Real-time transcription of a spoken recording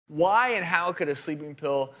why and how could a sleeping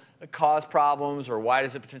pill cause problems, or why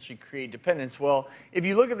does it potentially create dependence? Well, if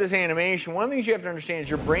you look at this animation, one of the things you have to understand is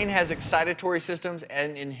your brain has excitatory systems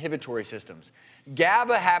and inhibitory systems.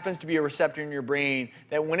 GABA happens to be a receptor in your brain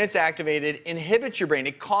that, when it's activated, inhibits your brain.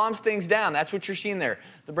 It calms things down. That's what you're seeing there.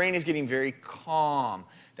 The brain is getting very calm.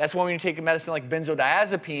 That's why when you take a medicine like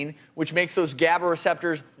benzodiazepine, which makes those GABA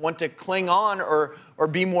receptors want to cling on or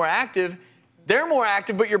be more active, they're more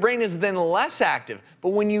active, but your brain is then less active. But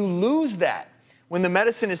when you lose that, when the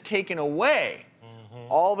medicine is taken away,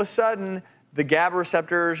 all of a sudden the GABA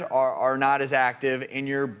receptors are not as active and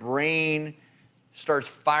your brain starts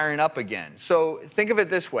firing up again. So think of it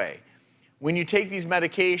this way. When you take these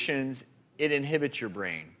medications, it inhibits your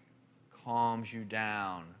brain, calms you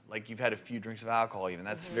down, like you've had a few drinks of alcohol even.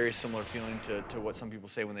 That's a very similar feeling to what some people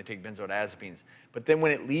say when they take benzodiazepines. But then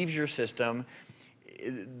when it leaves your system,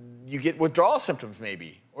 you get withdrawal symptoms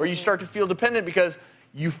maybe, or you start to feel dependent because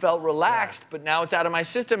you felt relaxed, but now it's out of my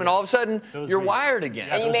system, and all of a sudden, you're wired again.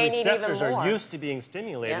 Yeah, and those you may need even receptors more. are used to being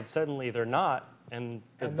stimulated. Yeah. Suddenly they're not, and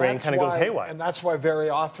the brain kind of goes haywire. And that's why very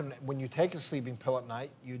often when you take a sleeping pill at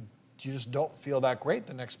night, you just don't feel that great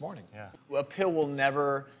the next morning. Yeah. A pill will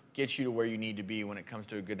never get you to where you need to be when it comes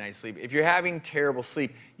to a good night's sleep. If you're having terrible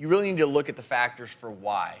sleep, you really need to look at the factors for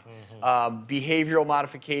why. Behavioral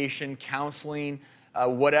modification, counseling,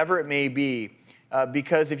 whatever it may be.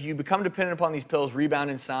 Because if you become dependent upon these pills,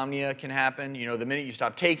 rebound insomnia can happen. You know, the minute you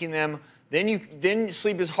stop taking them, then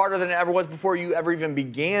sleep is harder than it ever was before you ever even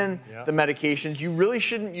began the medications. You really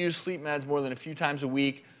shouldn't use sleep meds more than a few times a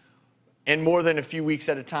week and more than a few weeks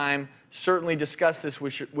at a time. Certainly discuss this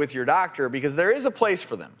with your doctor, because there is a place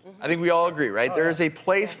for them. I think we all agree, right? There is a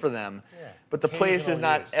place for them. But the place is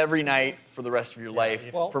not every night for the rest of your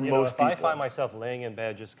life for most people. If I find myself laying in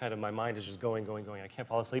bed, just kind of my mind is just going, I can't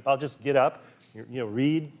fall asleep, I'll just get up,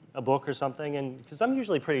 read a book or something, and because I'm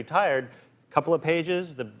usually pretty tired, a couple of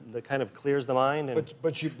pages, that kind of clears the mind. And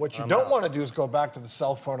But what you don't want to do is go back to the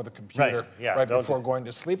cell phone or the computer right before going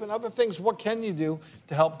to sleep. And other things, what can you do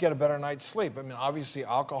to help get a better night's sleep? I mean, obviously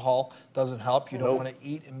alcohol doesn't help. You don't want to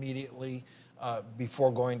eat immediately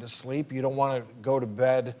before going to sleep. You don't want to go to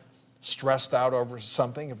bed stressed out over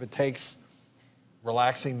something. If it takes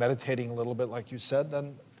relaxing, meditating a little bit, like you said,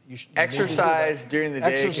 then you should exercise during the day,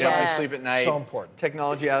 exercise, sleep at night. So important.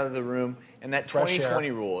 Technology out of the room, and that Fresh 20-20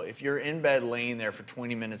 air. rule. If you're in bed laying there for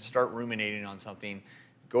 20 minutes, start ruminating on something.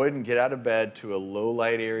 Go ahead and get out of bed to a low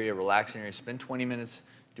light area, relaxing area. Spend 20 minutes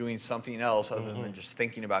doing something else other than just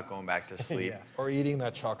thinking about going back to sleep. Or eating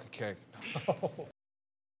that chocolate cake.